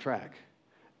gotten off track.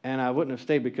 And I wouldn't have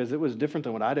stayed because it was different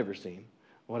than what I'd ever seen,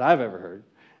 what I've ever heard.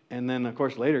 And then, of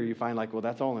course, later you find like, well,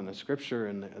 that's all in the Scripture,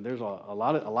 and there's a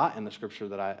lot in the Scripture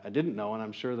that I didn't know, and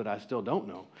I'm sure that I still don't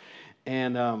know.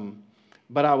 And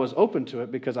but I was open to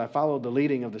it because I followed the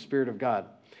leading of the Spirit of God.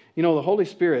 You know, the Holy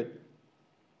Spirit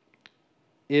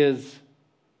is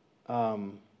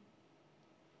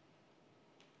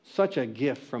such a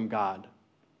gift from God.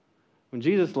 When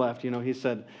Jesus left, you know, he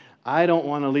said, I don't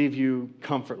want to leave you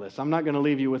comfortless. I'm not going to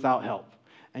leave you without help.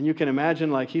 And you can imagine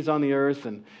like he's on the earth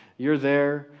and you're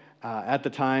there at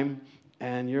the time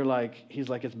and you're like, he's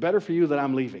like, it's better for you that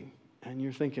I'm leaving. And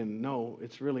you're thinking, no,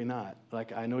 it's really not.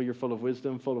 Like, I know you're full of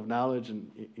wisdom, full of knowledge,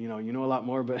 and you know a lot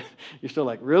more, but you're still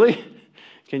like, really?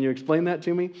 Can you explain that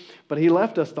to me? But he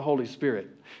left us the Holy Spirit.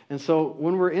 And so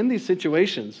when we're in these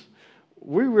situations,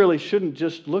 we really shouldn't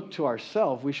just look to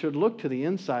ourselves. We should look to the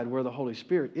inside where the Holy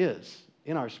Spirit is,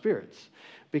 in our spirits.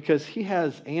 Because He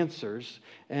has answers,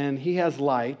 and He has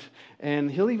light, and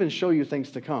He'll even show you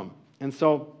things to come. And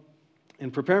so,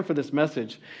 in preparing for this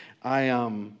message,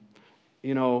 if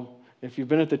you've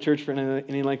been at the church for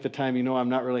any length of time, I'm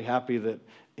not really happy that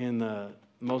in the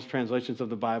most translations of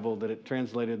the Bible that it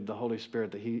translated the Holy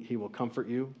Spirit, that He will comfort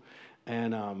you.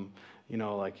 And,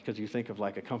 because you think of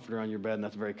like a comforter on your bed, and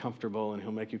that's very comfortable, and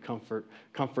He'll make you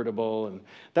comfortable. And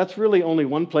that's really only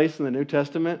one place in the New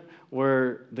Testament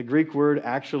where the Greek word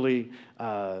actually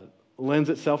lends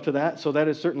itself to that. So that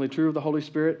is certainly true of the Holy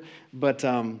Spirit. But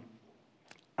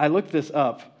I looked this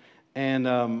up, and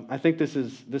I think this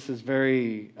is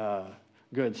very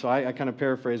good. So I kind of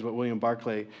paraphrase what William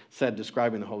Barclay said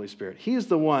describing the Holy Spirit. He is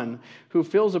the one who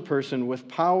fills a person with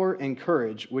power and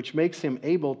courage, which makes him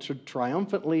able to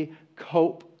triumphantly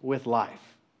cope with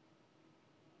life.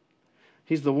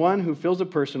 He's the one who fills a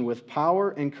person with power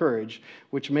and courage,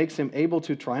 which makes him able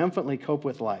to triumphantly cope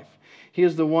with life. He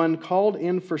is the one called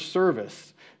in for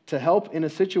service to help in a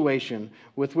situation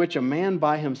with which a man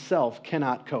by himself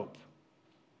cannot cope.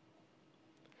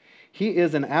 He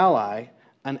is an ally,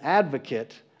 an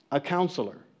advocate, a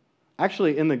counselor.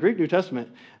 Actually, in the Greek New Testament,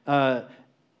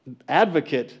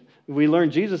 advocate, we learn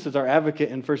Jesus is our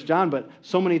advocate in 1 John, but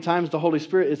so many times the Holy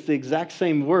Spirit is the exact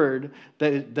same word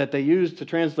that they used to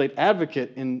translate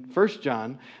advocate in 1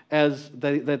 John as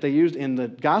that they used in the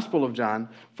Gospel of John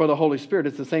for the Holy Spirit.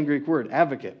 It's the same Greek word,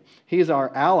 advocate. He is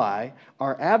our ally,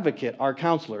 our advocate, our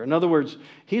counselor. In other words,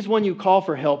 He's when you call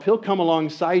for help, He'll come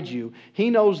alongside you. He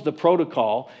knows the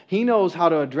protocol. He knows how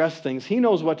to address things. He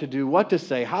knows what to do, what to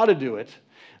say, how to do it.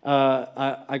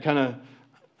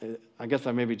 I guess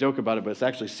I maybe joke about it, but it's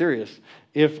actually serious.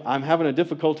 If I'm having a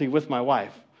difficulty with my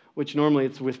wife, which normally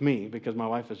it's with me because my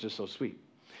wife is just so sweet.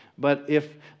 But if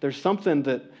there's something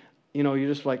that,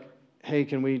 you're just like, hey,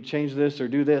 can we change this or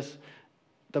do this?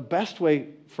 The best way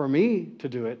for me to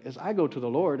do it is I go to the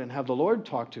Lord and have the Lord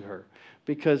talk to her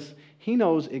because He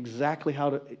knows exactly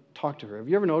how to talk to her. Have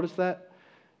you ever noticed that?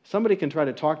 Somebody can try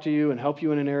to talk to you and help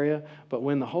you in an area, but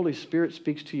when the Holy Spirit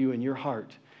speaks to you in your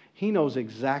heart, He knows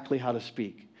exactly how to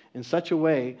speak in such a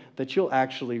way that you'll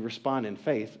actually respond in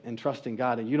faith and trust in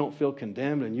God, and you don't feel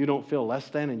condemned, and you don't feel less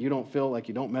than, and you don't feel like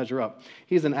you don't measure up.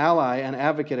 He's an ally, an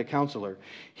advocate, a counselor.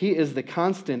 He is the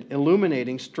constant,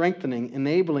 illuminating, strengthening,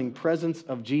 enabling presence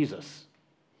of Jesus.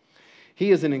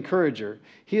 He is an encourager.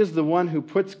 He is the one who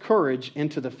puts courage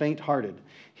into the faint-hearted.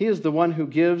 He is the one who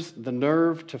gives the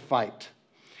nerve to fight.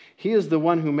 He is the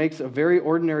one who makes a very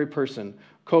ordinary person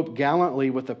cope gallantly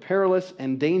with a perilous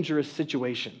and dangerous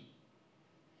situation.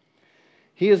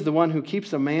 He is the one who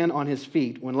keeps a man on his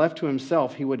feet when left to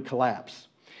himself he would collapse.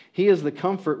 He is the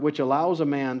comfort which allows a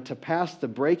man to pass the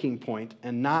breaking point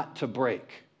and not to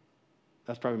break.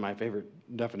 That's probably my favorite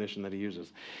definition that he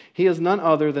uses. He is none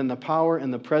other than the power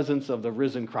and the presence of the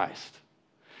risen Christ.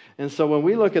 And so when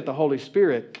we look at the Holy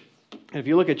Spirit, if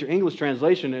you look at your English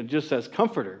translation, it just says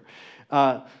comforter.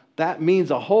 That means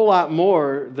a whole lot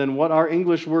more than what our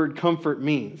English word comfort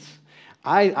means.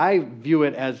 I view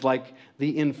it as like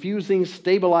the infusing,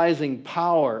 stabilizing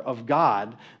power of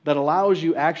God that allows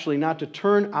you actually not to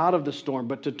turn out of the storm,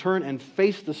 but to turn and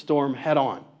face the storm head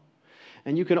on.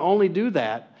 And you can only do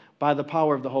that by the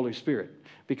power of the Holy Spirit.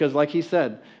 Because like he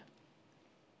said,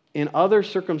 in other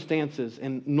circumstances,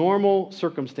 in normal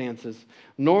circumstances,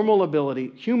 normal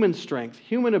ability, human strength,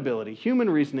 human ability,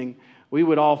 human reasoning, we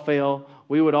would all fail,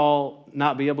 we would all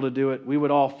not be able to do it, we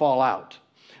would all fall out.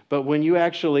 But when you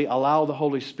actually allow the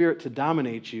Holy Spirit to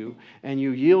dominate you and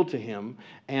you yield to Him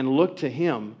and look to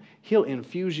Him, He'll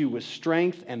infuse you with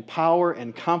strength and power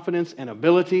and confidence and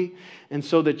ability, and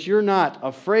so that you're not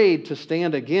afraid to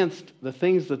stand against the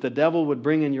things that the devil would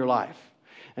bring in your life.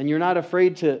 And you're not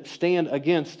afraid to stand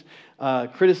against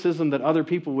criticism that other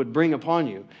people would bring upon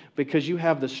you because you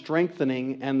have the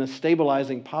strengthening and the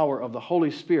stabilizing power of the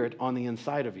Holy Spirit on the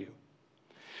inside of you.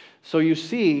 So you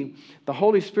see, the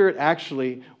Holy Spirit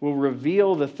actually will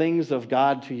reveal the things of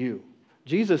God to you.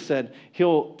 Jesus said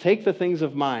He'll take the things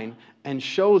of mine and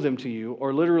show them to you,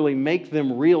 or literally make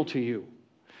them real to you.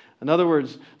 In other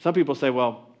words, some people say,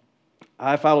 well,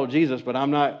 I follow Jesus, but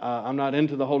I'm not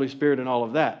into the Holy Spirit and all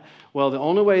of that. Well, the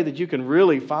only way that you can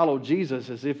really follow Jesus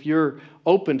is if you're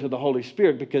open to the Holy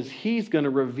Spirit, because He's going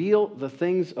to reveal the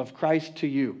things of Christ to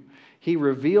you. He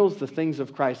reveals the things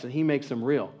of Christ and He makes them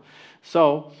real.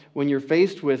 So when you're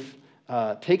faced with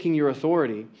taking your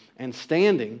authority and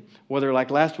standing, whether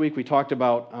like last week we talked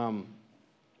about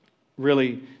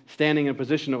really standing in a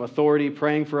position of authority,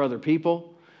 praying for other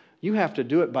people, you have to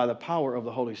do it by the power of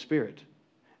the Holy Spirit.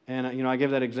 And, I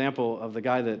gave that example of the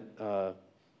guy that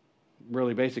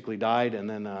really basically died, and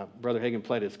then Brother Hagin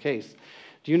pled his case.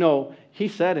 Do you know, he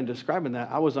said in describing that,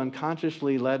 I was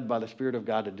unconsciously led by the Spirit of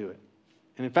God to do it.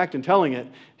 And in fact, in telling it,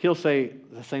 he'll say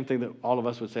the same thing that all of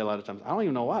us would say a lot of times. I don't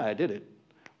even know why I did it.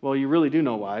 Well, you really do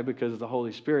know why, because the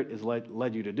Holy Spirit has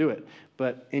led you to do it.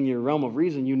 But in your realm of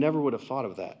reason, you never would have thought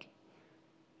of that.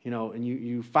 And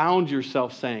you found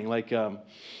yourself saying, like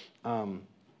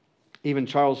even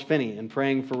Charles Finney in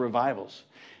praying for revivals,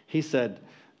 he said,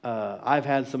 I've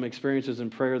had some experiences in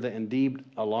prayer that indeed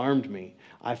alarmed me.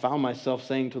 I found myself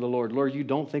saying to the Lord, Lord, you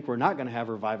don't think we're not going to have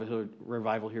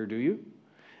revival here, do you?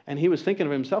 And he was thinking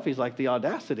of himself, he's like, the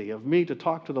audacity of me to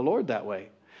talk to the Lord that way.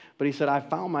 But he said, I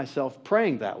found myself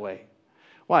praying that way.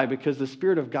 Why? Because the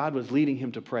Spirit of God was leading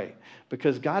him to pray.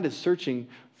 Because God is searching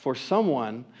for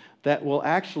someone that will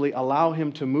actually allow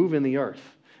him to move in the earth.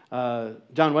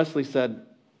 John Wesley said,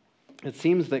 it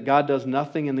seems that God does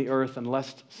nothing in the earth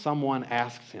unless someone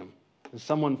asks him. And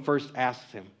someone first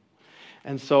asks him.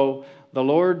 And so the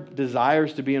Lord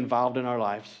desires to be involved in our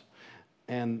lives.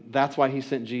 And that's why he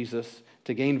sent Jesus,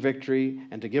 to gain victory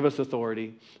and to give us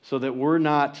authority, so that we're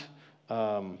not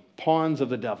pawns of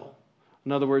the devil.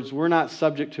 In other words, we're not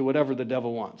subject to whatever the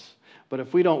devil wants. But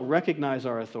if we don't recognize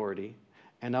our authority,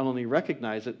 and not only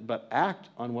recognize it, but act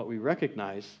on what we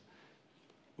recognize,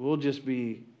 we'll just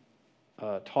be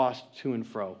tossed to and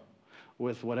fro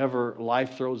with whatever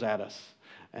life throws at us.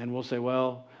 And we'll say,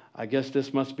 well, I guess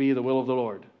this must be the will of the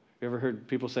Lord. You ever heard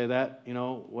people say that?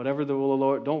 Whatever the will of the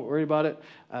Lord, don't worry about it.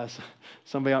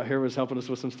 Somebody out here was helping us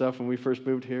with some stuff when we first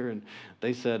moved here, and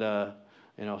they said,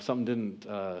 something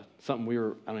we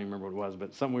were, I don't even remember what it was,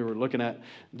 but something we were looking at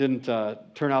didn't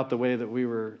turn out the way that we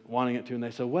were wanting it to. And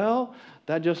they said, well,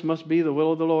 that just must be the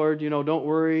will of the Lord. Don't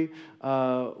worry.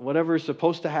 Whatever is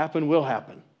supposed to happen will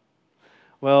happen.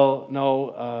 Well,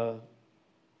 no,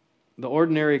 the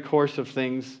ordinary course of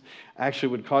things actually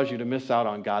would cause you to miss out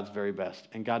on God's very best.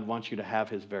 And God wants you to have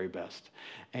his very best.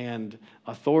 And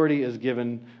authority is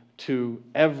given to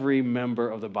every member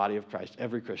of the body of Christ,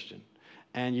 every Christian.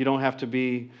 And you don't have to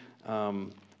be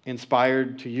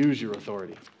inspired to use your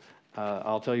authority.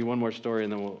 I'll tell you one more story,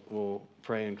 and then we'll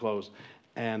pray and close.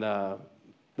 And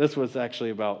this was actually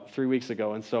about 3 weeks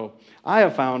ago. And so I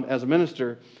have found as a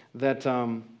minister that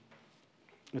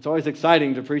it's always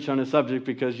exciting to preach on this subject,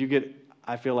 because you get,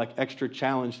 I feel like, extra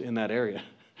challenged in that area,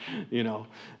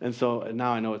 And so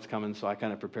now I know it's coming, so I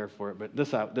kind of prepare for it. But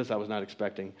this I was not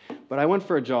expecting. But I went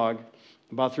for a jog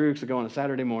about 3 weeks ago on a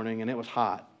Saturday morning, and it was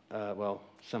hot.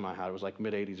 Semi-hot. It was like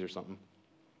mid-80s or something.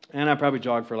 And I probably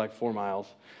jogged for like 4 miles.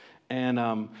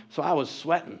 And so I was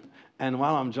sweating. And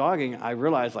while I'm jogging, I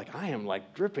realized I am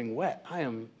dripping wet. I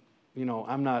am,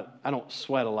 I don't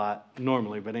sweat a lot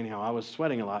normally, but anyhow, I was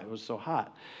sweating a lot. It was so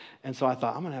hot. And so I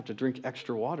thought, I'm going to have to drink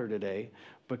extra water today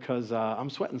because I'm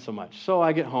sweating so much. So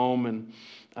I get home, and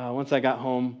once I got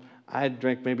home, I had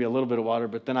drank maybe a little bit of water,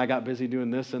 but then I got busy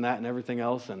doing this and that and everything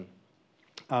else, and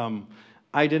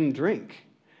I didn't drink.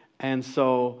 And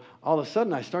so all of a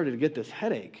sudden, I started to get this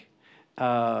headache.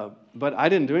 But I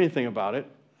didn't do anything about it.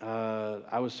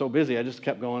 I was so busy. I just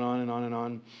kept going on and on and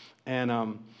on.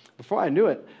 And before I knew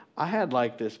it, I had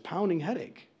this pounding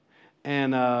headache.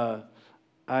 And I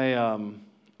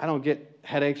don't get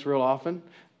headaches real often.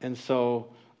 And so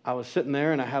I was sitting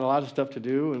there, and I had a lot of stuff to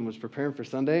do and was preparing for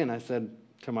Sunday. And I said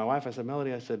to my wife,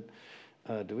 Melody,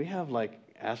 do we have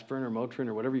aspirin or Motrin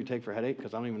or whatever you take for headache,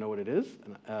 because I don't even know what it is.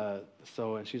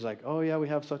 And she's like, oh, yeah, we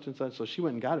have such and such. So she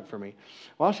went and got it for me.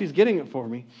 While she's getting it for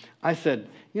me, I said,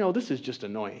 this is just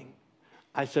annoying.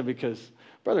 I said, because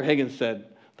Brother Hagin said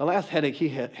the last headache he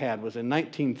had was in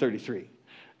 1933.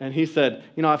 And he said,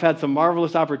 I've had some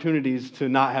marvelous opportunities to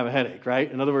not have a headache,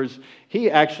 right? In other words,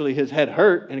 his head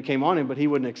hurt and it came on him, but he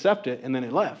wouldn't accept it, and then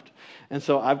it left. And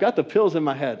so I've got the pills in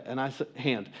my head and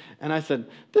I said,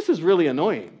 this is really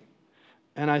annoying.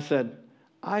 And I said,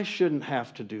 I shouldn't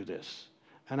have to do this.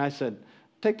 And I said,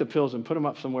 take the pills and put them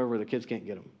up somewhere where the kids can't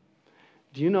get them.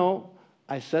 Do you know,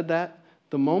 I said that.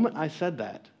 The moment I said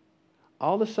that,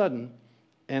 all of a sudden,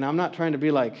 and I'm not trying to be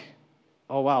like,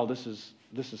 oh, wow, this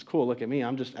is cool, look at me.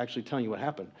 I'm just actually telling you what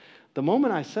happened. The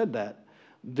moment I said that,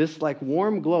 this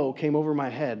warm glow came over my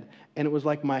head, and it was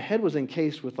like my head was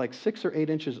encased with 6 or 8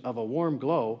 inches of a warm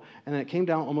glow, and then it came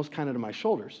down almost kind of to my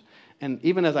shoulders. And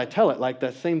even as I tell it,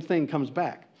 that same thing comes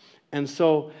back. And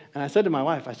I said to my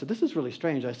wife, I said, this is really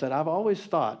strange. I said, I've always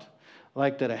thought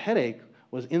that a headache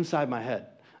was inside my head.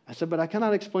 I said, but I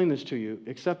cannot explain this to you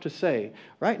except to say,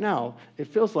 right now, it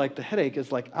feels like the headache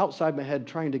is outside my head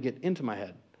trying to get into my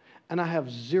head. And I have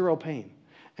zero pain.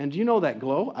 And do you know that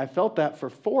glow? I felt that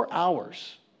for 4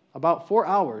 hours, about 4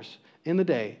 hours in the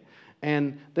day.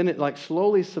 And then it like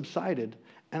slowly subsided,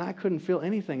 and I couldn't feel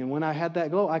anything. And when I had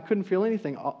that glow, I couldn't feel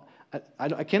anything.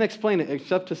 I can't explain it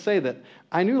except to say that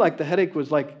I knew like the headache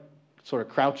was like sort of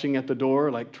crouching at the door,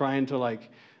 like trying to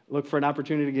like look for an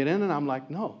opportunity to get in, and I'm like,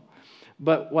 no.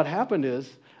 But what happened is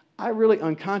I really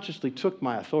unconsciously took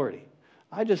my authority.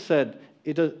 I just said,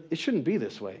 it shouldn't be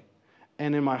this way.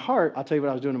 And in my heart, I'll tell you what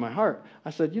I was doing in my heart. I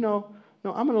said, no,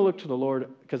 I'm going to look to the Lord,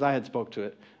 because I had spoke to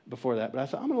it before that. But I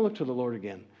said, I'm going to look to the Lord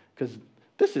again, because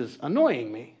this is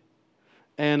annoying me.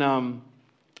 And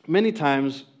many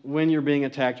times when you're being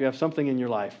attacked, you have something in your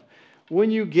life. When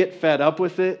you get fed up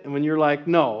with it, and when you're like,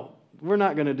 no, we're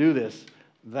not going to do this,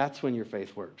 that's when your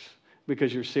faith works,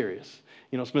 because you're serious.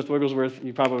 You know, Smith Wigglesworth,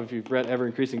 you probably, if you've read Ever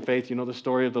Increasing Faith, you know the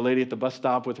story of the lady at the bus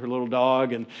stop with her little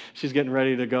dog, and she's getting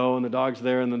ready to go, and the dog's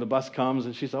there, and then the bus comes,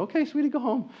 and she said, okay, sweetie, go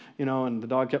home. You know, and the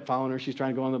dog kept following her. She's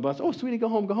trying to go on the bus. Oh, sweetie, go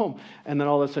home, go home. And then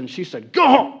all of a sudden she said, go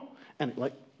home! And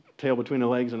like, tail between the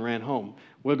legs and ran home.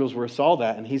 Wigglesworth saw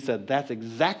that, and he said, that's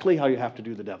exactly how you have to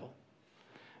do the devil.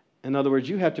 In other words,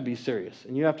 you have to be serious,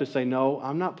 and you have to say, no,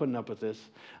 I'm not putting up with this.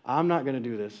 I'm not going to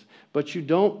do this. But you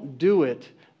don't do it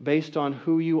based on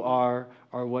who you are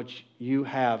or what you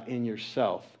have in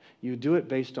yourself. You do it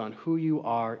based on who you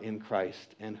are in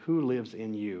Christ and who lives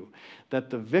in you.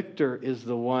 That the victor is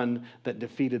the one that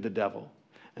defeated the devil.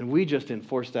 And we just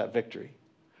enforce that victory.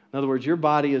 In other words, your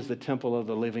body is the temple of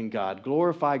the living God.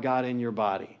 Glorify God in your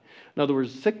body. In other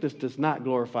words, sickness does not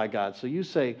glorify God. So you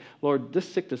say, Lord,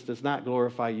 this sickness does not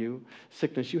glorify you.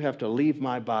 Sickness, you have to leave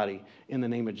my body in the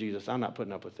name of Jesus. I'm not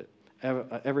putting up with it.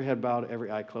 Every head bowed, every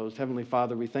eye closed. Heavenly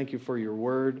Father, we thank you for your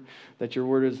word, that your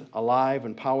word is alive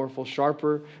and powerful,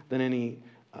 sharper than any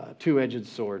two-edged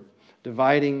sword,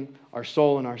 dividing our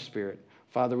soul and our spirit.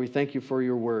 Father, we thank you for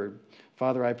your word.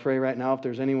 Father, I pray right now if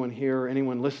there's anyone here or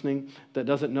anyone listening that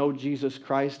doesn't know Jesus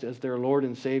Christ as their Lord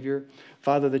and Savior,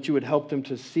 Father, that you would help them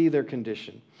to see their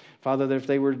condition. Father, that if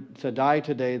they were to die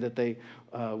today, that they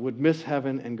would miss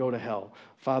heaven and go to hell.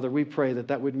 Father, we pray that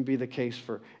that wouldn't be the case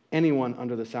for anyone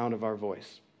under the sound of our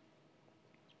voice.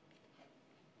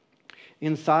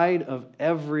 Inside of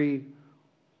every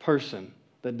person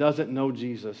that doesn't know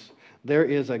Jesus, there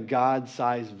is a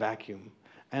God-sized vacuum.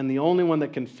 And the only one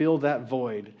that can fill that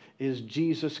void is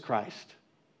Jesus Christ.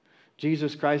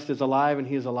 Jesus Christ is alive, and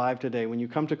he is alive today. When you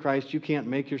come to Christ, you can't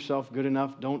make yourself good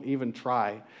enough. Don't even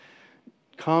try.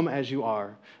 Come as you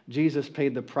are. Jesus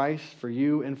paid the price for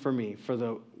you and for me, for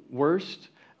the worst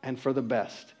and for the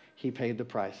best. He paid the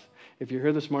price. If you're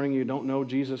here this morning and you don't know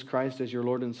Jesus Christ as your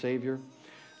Lord and Savior,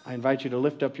 I invite you to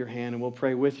lift up your hand, and we'll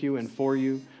pray with you and for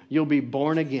you. You'll be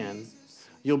born again.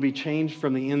 You'll be changed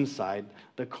from the inside.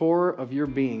 The core of your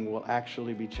being will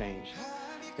actually be changed.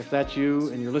 If that's you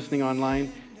and you're listening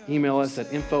online, email us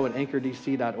at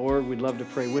info@anchordc.org. We'd love to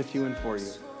pray with you and for you.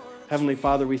 Heavenly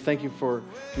Father, we thank you for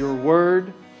your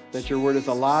word, that your word is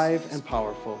alive and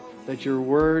powerful, that your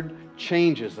word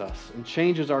changes us and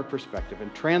changes our perspective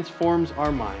and transforms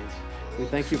our minds. We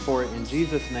thank you for it in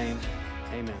Jesus' name.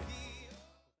 Amen.